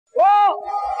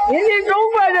印的中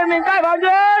国人民解放军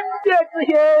也执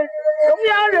行中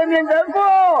央人民政府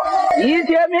一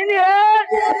切命令。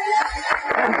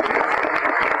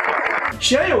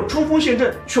鲜有冲锋陷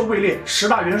阵，却位列10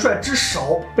大元帅之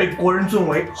首，被国人尊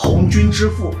为红军之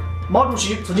父。毛主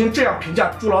席曾经这样评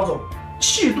价朱老总：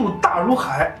气度大如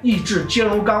海，意志坚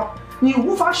如钢。你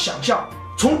无法想象，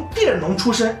从佃农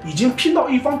出身，已经拼到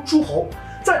一方诸侯，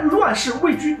在乱世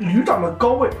位居旅长的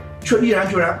高位，却毅然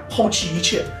决然抛弃一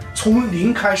切，从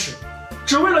零开始，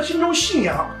只为了心中信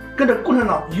仰，跟着共产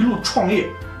党一路创业，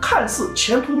看似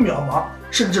前途渺茫，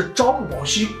甚至朝不保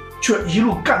夕，却一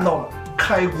路干到了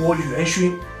开国元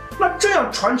勋。那这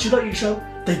样传奇的一生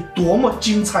得多么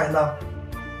精彩呢？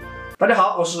大家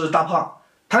好，我是大胖。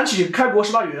谈起开国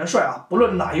10大元帅啊，不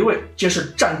论哪一位，皆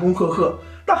是战功赫赫。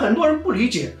但很多人不理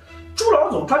解，朱老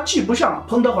总他既不像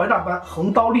彭德怀那般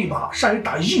横刀立马，善于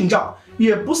打硬仗，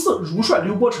也不似如帅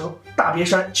刘伯承大别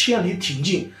山千里挺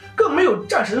进，更没有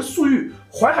战神粟裕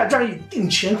淮海战役定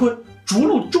乾坤、逐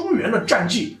鹿中原的战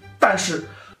绩。但是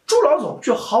朱老总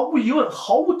却毫无疑问、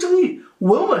毫无争议，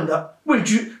稳稳地位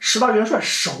居10大元帅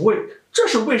首位，这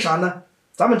是为啥呢？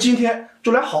咱们今天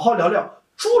就来好好聊聊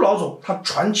朱老总他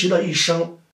传奇的一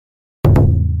生。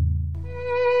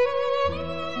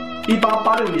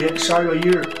1886年12月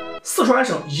1日，四川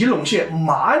省仪陇县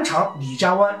马鞍场李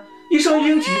家湾，一声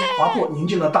莺啼划破宁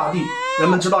静的大地。人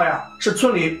们知道呀，是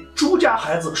村里朱家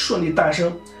孩子顺利诞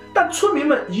生，但村民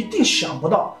们一定想不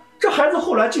到，这孩子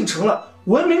后来竟成了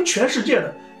闻名全世界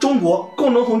的中国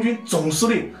工农红军总司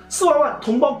令，4万万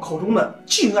同胞口中的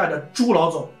敬爱的朱老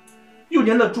总。幼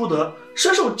年的朱德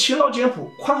深受勤劳简朴、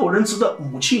宽厚仁慈的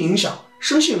母亲影响，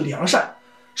生性良善。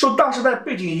受大时代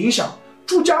背景影响，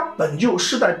朱家本就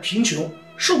世代贫穷，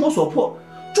生活所迫，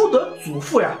朱德祖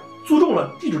父呀租种了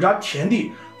地主家田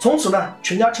地，从此呢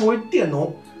全家成为佃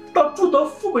农。到朱德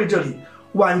父辈这里，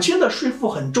晚清的税负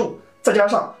很重，再加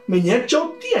上每年交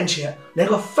佃钱，连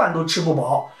个饭都吃不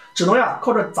饱，只能呀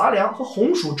靠着杂粮和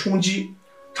红薯充饥。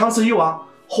长此以往，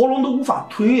喉咙都无法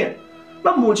吞咽。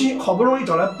那母亲好不容易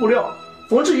找来布料，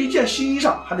缝制一件新衣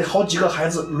裳，还得好几个孩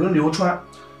子轮流穿。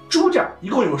朱家一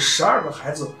共有12个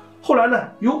孩子，后来呢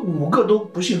有5个都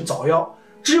不幸早夭，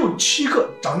只有7个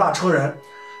长大成人。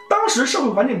当时社会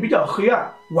环境比较黑暗，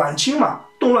晚清嘛，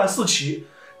动乱四起，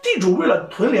地主为了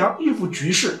囤粮应付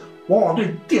局势，往往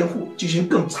对佃户进行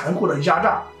更残酷的压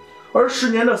榨。而10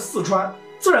年的四川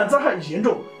自然灾害严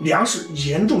重，粮食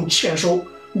严重欠收，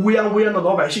乌泱乌泱的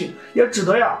老百姓也只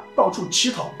得呀到处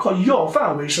乞讨，靠要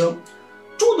饭为生。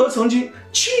朱德曾经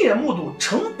亲眼目睹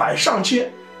成百上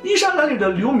千衣衫褴褛的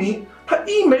流民，他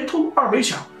一没偷二没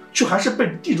抢，却还是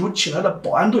被地主请来的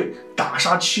保安队打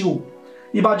杀欺侮。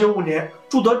1895年，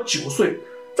朱德9岁，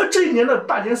在这一年的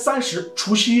大年30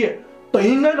除夕夜，本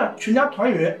应该呢全家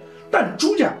团圆，但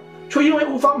朱家却因为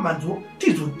无法满足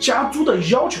地主家租的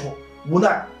要求，无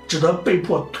奈只得被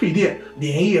迫退店，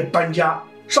连夜搬家，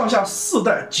上下4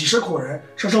代几十口人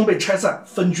生生被拆散，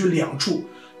分居2处。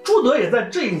朱德也在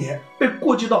这一年被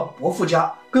过继到伯父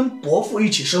家，跟伯父一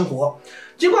起生活。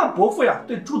尽管伯父呀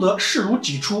对朱德视如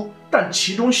己出，但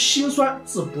其中辛酸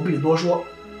自不必多说。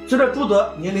随着朱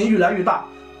德年龄越来越大，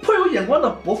颇有眼光的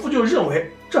伯父就认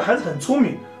为这孩子很聪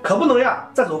明，可不能呀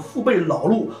再走父辈老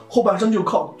路，后半生就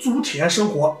靠租田生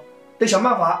活，得想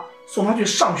办法送他去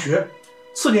上学。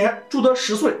次年朱德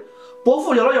10岁，伯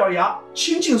父咬了咬牙，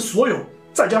倾尽所有，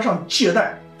再加上借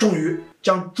贷，终于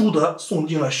将朱德送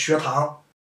进了学堂。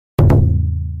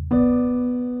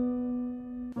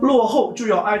落后就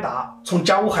要挨打，从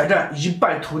甲午海战一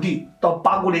败涂地，到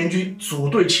八国联军组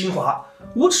队侵华，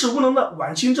无耻无能的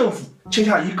晚清政府签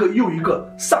下一个又一个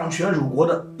丧权辱国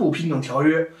的不平等条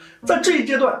约。在这一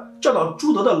阶段，教导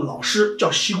朱德的老师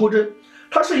叫西郭真，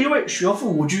他是一位学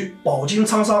富五车、饱经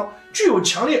沧桑、具有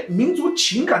强烈民族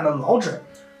情感的老者。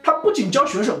他不仅教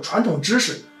学生传统知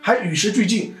识，还与时俱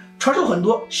进，传授很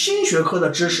多新学科的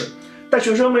知识，带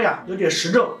学生们了解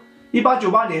时政。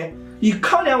1898年，以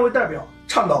康梁为代表，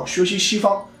倡导学习西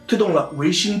方，推动了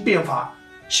维新变法。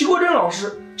西郭真老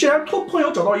师竟然托朋友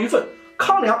找到一份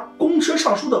康梁公车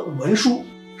上书的文书，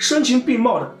声情并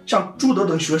茂地向朱德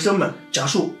等学生们讲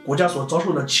述国家所遭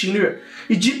受的侵略，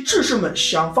以及志士们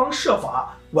想方设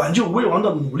法挽救危亡的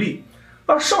努力。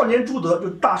而少年朱德就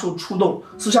大受触动，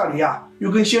私下里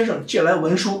又跟先生借来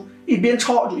文书，一边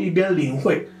抄就一边领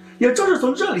会。也正是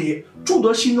从这里，朱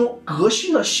德心中革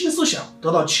新的新思想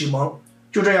得到启蒙。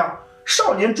就这样，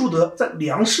少年朱德在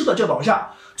良师的教导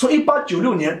下，从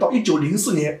1896年到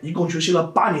1904年，一共学习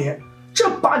了8年。这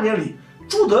8年里，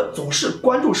朱德总是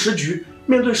关注时局，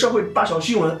面对社会大小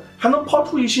新闻，还能抛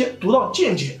出一些独到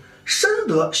见解，深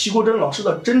得西郭真老师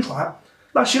的真传。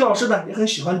那席老师呢，也很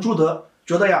喜欢朱德，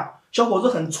觉得小伙子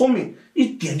很聪明，一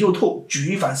点就透，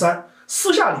举一反三。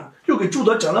私下里又给朱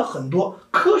德讲了很多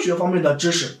科学方面的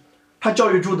知识。他教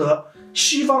育朱德，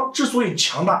西方之所以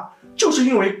强大，就是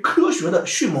因为科学的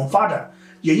迅猛发展，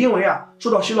也因为受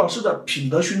到习老师的品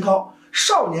德熏陶，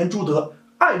少年朱德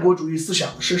爱国主义思想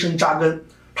深深扎根。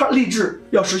他立志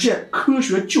要实现科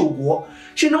学救国，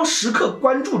心中时刻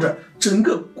关注着整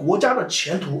个国家的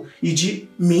前途以及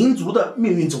民族的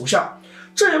命运走向，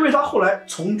这也为他后来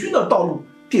从军的道路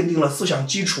奠定了思想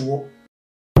基础。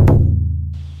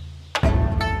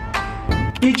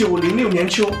1906年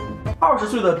秋，20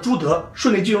岁的朱德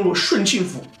顺利进入顺庆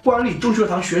府官立中学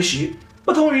堂学习。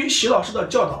不同于习老师的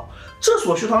教导，这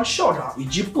所学堂校长以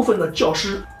及部分的教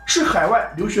师是海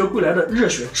外留学归来的热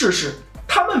血志士，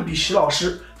他们比习老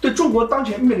师对中国当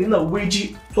前面临的危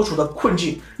机所处的困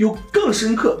境有更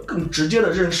深刻、更直接的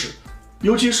认识。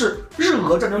尤其是日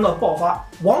俄战争的爆发，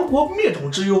亡国灭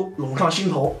种之忧涌上心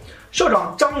头。校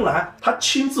长张澜他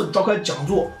亲自召开讲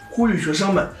座，呼吁学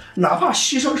生们哪怕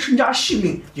牺牲身家性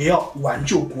命，也要挽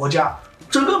救国家。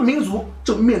整个民族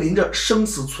正面临着生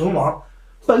死存亡。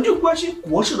本就关心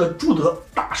国事的朱德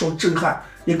大受震撼，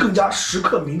也更加时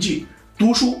刻铭记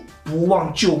读书不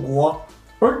忘救国，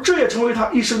而这也成为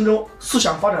他一生中思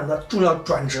想发展的重要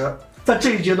转折。在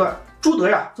这一阶段，朱德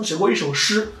曾写过一首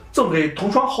诗赠给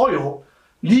同窗好友：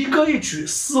离歌一曲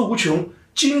思无穷，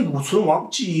今古存亡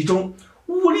记忆中。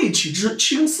乌力岂知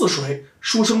青似水，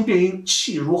书生便因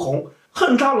气如虹。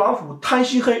恨他狼虎贪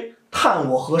心黑，叹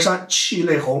我河山气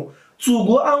泪红。祖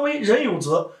国安危人有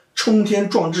责，冲天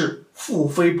壮志复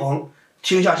飞鹏。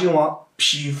天下兴亡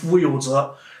匹夫有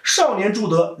责。少年朱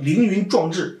德凌云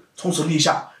壮志，从此立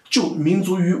下救民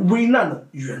族于危难的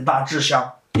远大志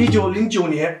向。1909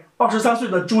年，23岁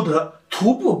的朱德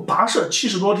徒步跋涉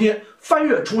70多天，翻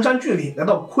越崇山峻岭，来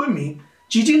到昆明。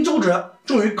几经周折，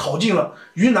终于考进了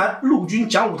云南陆军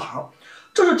讲武堂。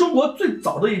这是中国最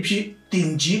早的一批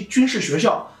顶级军事学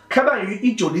校，开办于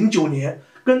1909年，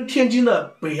跟天津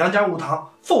的北洋讲武堂、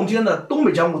奉天的东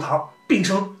北讲武堂并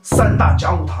称三大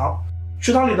讲武堂。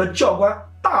学堂里的教官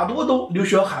大多都留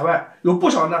学海外，有不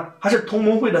少呢还是同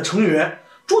盟会的成员。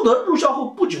朱德入校后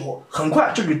不久，很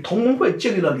快就与同盟会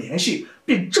建立了联系，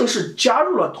并正式加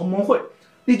入了同盟会。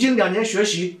历经2年学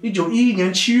习，1911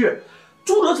年7月，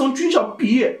朱德从军校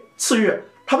毕业，次月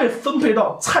他被分配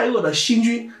到蔡锷的新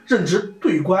军任职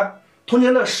队官。同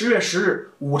年的10月10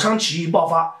日，武昌起义爆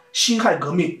发，辛亥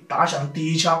革命打响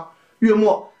第一枪。月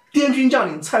末，滇军将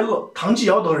领蔡锷、唐继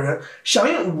尧等人响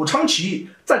应武昌起义，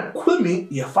在昆明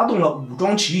也发动了武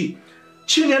装起义。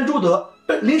青年朱德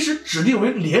被临时指定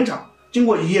为连长，经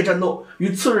过一夜战斗，于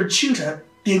次日清晨，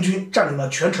滇军占领了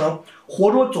全城，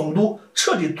活捉总督，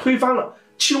彻底推翻了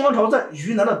清王朝在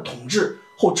云南的统治。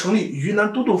后成立云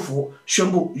南都督府，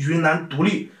宣布云南独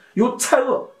立，由蔡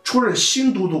锷出任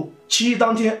新都督。起义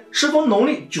当天适逢农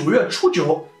历9月初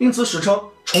9，因此史称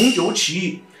重九起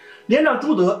义。连长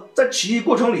朱德在起义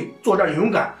过程里作战勇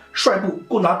敢，率部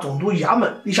攻打总督衙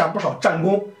门，立下不少战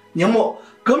功。年末，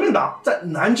革命党在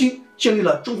南京建立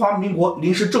了中华民国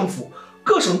临时政府，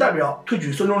各省代表推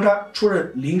举孙中山出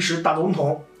任临时大总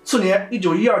统。次年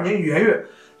1912年元月，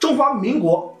中华民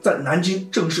国在南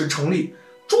京正式成立，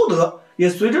朱德也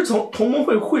随之从同盟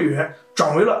会会员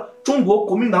转为了中国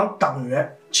国民党党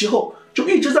员，其后就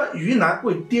一直在云南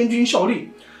为滇军效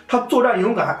力。他作战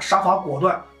勇敢，杀伐果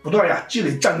断，不断积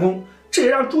累战功，这也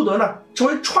让朱德成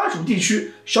为川蜀地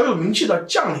区小有名气的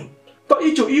将领。到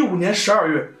1915年12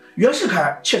月，袁世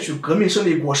凯窃取革命胜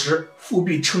利果实，复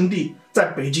辟称帝，在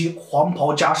北京黄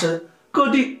袍加身，各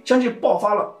地相继爆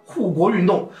发了护国运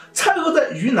动。蔡锷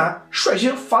在云南率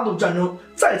先发动战争，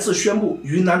再次宣布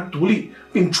云南独立，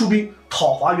并出兵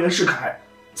讨伐袁世凯。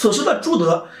此时的朱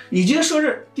德已经升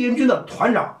任滇军的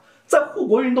团长，在护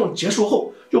国运动结束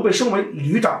后，又被升为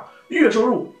旅长，月收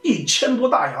入1000多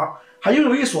大洋，还拥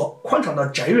有一所宽敞的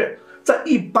宅院。在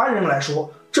一般人来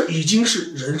说，这已经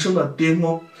是人生的巅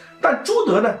峰，但朱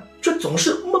德却总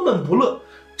是闷闷不乐，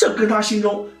这跟他心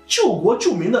中救国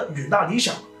救民的远大理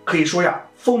想可以说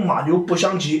风马牛不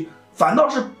相及，反倒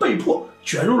是被迫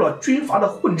卷入了军阀的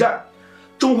混战。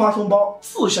中华同胞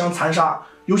自相残杀，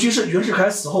尤其是袁世凯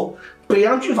死后，北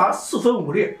洋军阀四分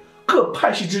五裂，各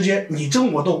派系之间你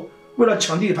争我斗，为了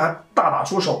抢地盘大打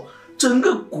出手，整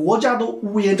个国家都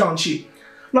乌烟瘴气，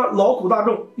那劳苦大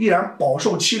众依然饱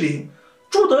受欺凌。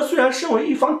朱德虽然身为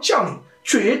一方将领，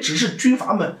却也只是军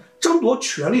阀们争夺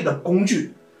权力的工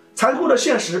具。残酷的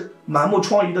现实，满目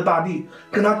疮痍的大地，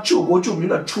跟他救国救民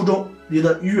的初衷离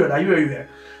得越来越远。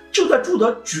就在朱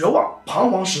德绝望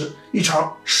彷徨时，一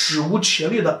场史无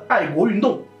前例的爱国运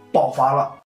动爆发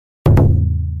了。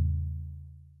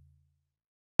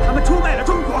他们出卖了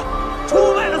中国，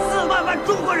出卖了4万万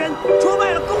中国人，出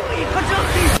卖了公理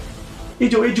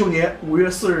1919年5月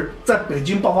4日，在北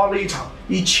京爆发了一场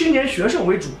以青年学生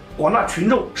为主、广大群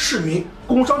众、市民、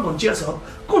工商等阶层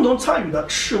共同参与的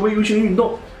示威游行运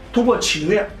动，通过请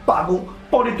愿、罢工、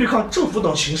暴力对抗政府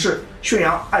等形式宣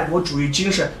扬爱国主义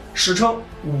精神，史称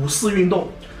五四运动。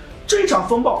这一场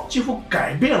风暴几乎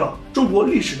改变了中国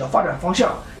历史的发展方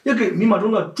向，也给迷茫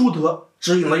中的朱德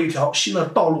指引了一条新的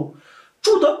道路。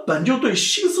朱德本就对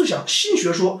新思想、新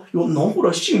学说有浓厚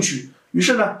的兴趣，于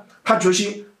是呢，他决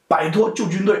心摆脱旧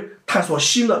军队，探索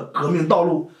新的革命道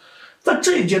路。在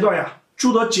这一阶段呀，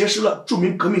朱德结识了著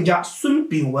名革命家孙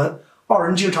秉文，二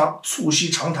人经常促膝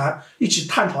长谈，一起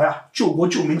探讨救国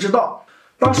救民之道。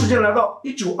当时间来到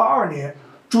1922年，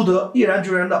朱德毅然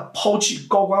决然地抛弃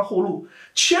高官厚禄，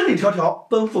千里迢迢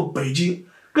奔赴北京，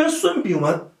跟孙秉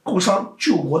文共商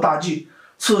救国大计。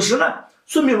此时呢，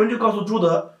孙秉文就告诉朱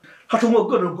德，他通过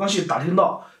各种关系打听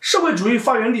到，社会主义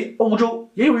发源地欧洲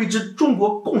也有一支中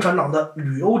国共产党的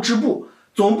旅欧支部，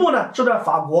总部呢设在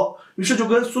法国，于是就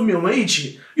跟孙秉文一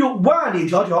起又万里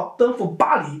迢迢奔赴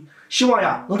巴黎，希望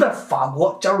能在法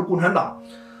国加入共产党。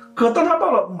可当他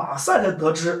到了马赛，才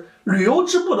得知旅欧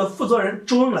支部的负责人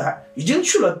周恩来已经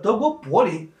去了德国柏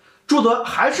林。朱德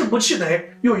还是不气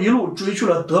馁，又一路追去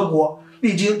了德国，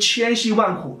历经千辛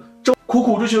万苦，苦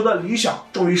苦追求的理想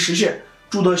终于实现。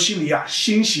朱德心里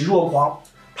欣喜若狂，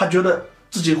他觉得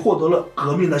自己获得了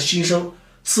革命的新生，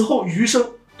此后余生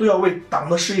都要为党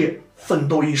的事业奋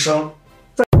斗一生。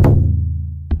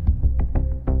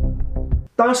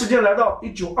当时间来到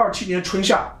1927年春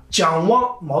夏，蒋汪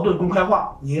矛盾公开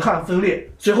化，宁汉分裂，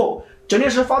随后蒋介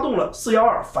石发动了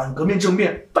412反革命政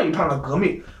变，背叛了革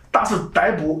命，大肆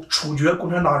逮捕处决共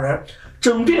产党人，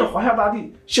整片华夏大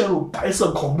地陷入白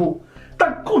色恐怖。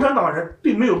但共产党人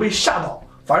并没有被吓倒，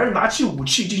反而拿起武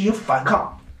器进行反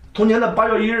抗。同年的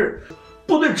8月1日，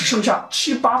部队只剩下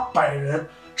700-800人，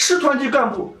师团级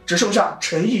干部只剩下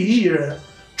陈毅1人。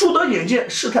朱德眼见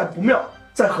事态不妙，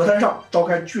在河滩上召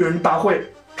开巨人大会，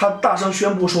他大声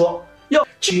宣布说，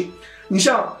你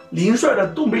像林帅的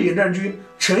东北野战军、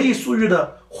陈毅粟裕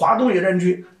的华东野战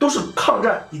军，都是抗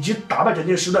战以及打败蒋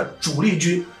介石的主力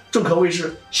军，正可谓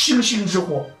是星星之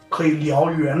火，可以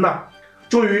燎原呐。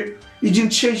终于历经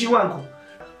千辛万苦，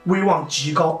威望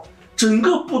极高，整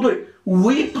个部队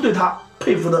唯一不对他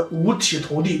佩服的五体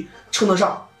投地，称得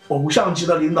上偶像级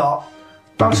的领导。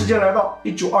当时间来到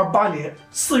1928年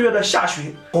4月的下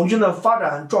旬，红军的发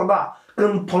展壮大，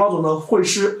跟彭老总的会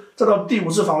师，再到第5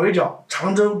次反围剿、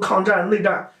长征、抗战、内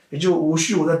战，也就无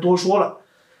需我再多说了。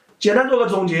简单做个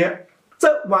总结，在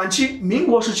晚期民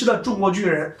国时期的中国军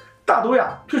人，大都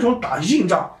推崇打硬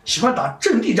仗，喜欢打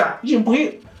阵地战，硬不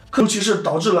硬，尤其是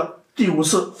导致了第5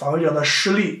次反围剿的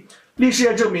失利。历史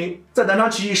也证明，在南昌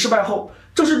起义失败后，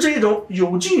正是这一种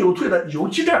有进有退的游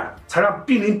击战，才让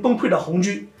濒临崩溃的红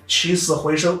军起死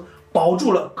回生，保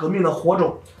住了革命的火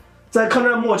种。在抗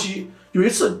战末期，有一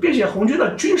次编写红军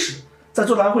的军史，在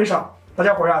座谈会上，大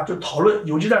家伙就讨论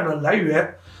游击战的来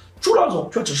源。朱老总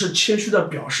却只是谦虚的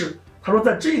表示，他说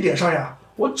在这一点上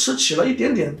我只起了一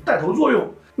点点带头作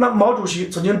用。那毛主席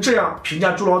曾经这样评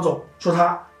价朱老总，说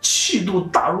他气度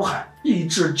大如海，意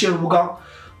志坚如钢。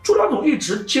朱老总一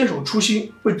直坚守初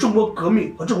心，为中国革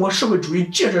命和中国社会主义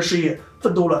建设事业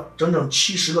奋斗了整整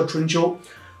70个春秋。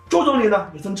周总理呢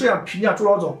也曾这样评价朱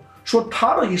老总，说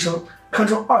他的一生堪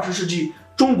称20世纪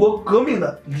中国革命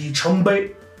的里程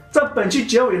碑。在本期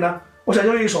结尾呢，我想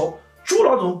用一首朱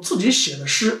老总自己写的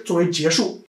诗作为结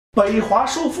束：北华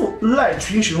收复赖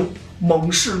群雄，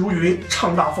猛士如云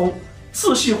唱大风，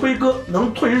自系挥戈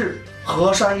能退日，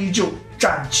河山依旧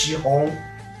战旗红。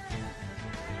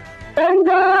现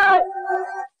在，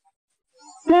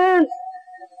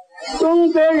请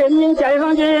中国人民解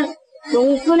放军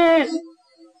总司令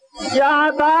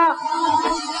下达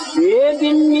阅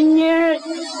兵命令。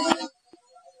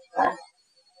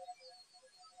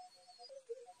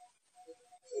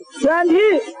全体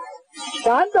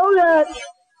战斗员、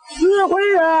指挥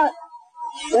员、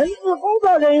政治工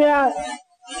作人员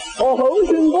和后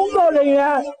勤工作人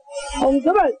员同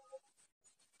志们，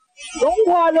中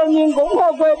华人民共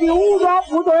和国的武装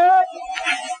部队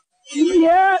今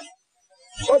天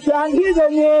和全体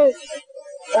人民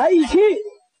在一起，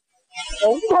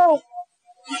共同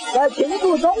来庆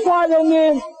祝中华人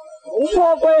民共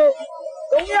和国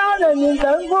中央人民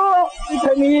政府的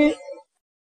成立。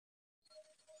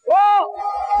我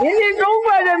命令中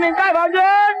国人民解放军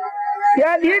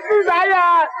全体指战员、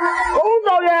工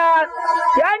作员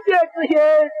坚决执行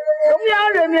中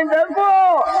央人民政府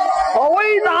和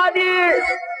伟大的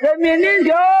人民领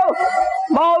袖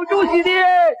毛主席的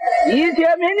一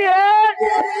切命令，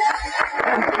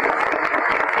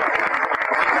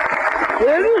迅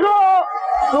速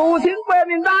肃清国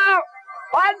民党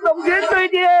反动军队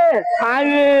的参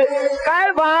与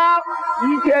解放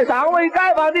一切尚未解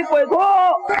放的国土。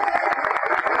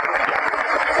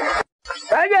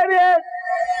在这边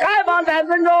解放战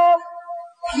争中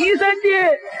牺牲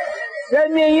的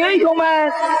人民英雄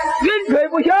们永垂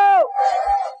不朽，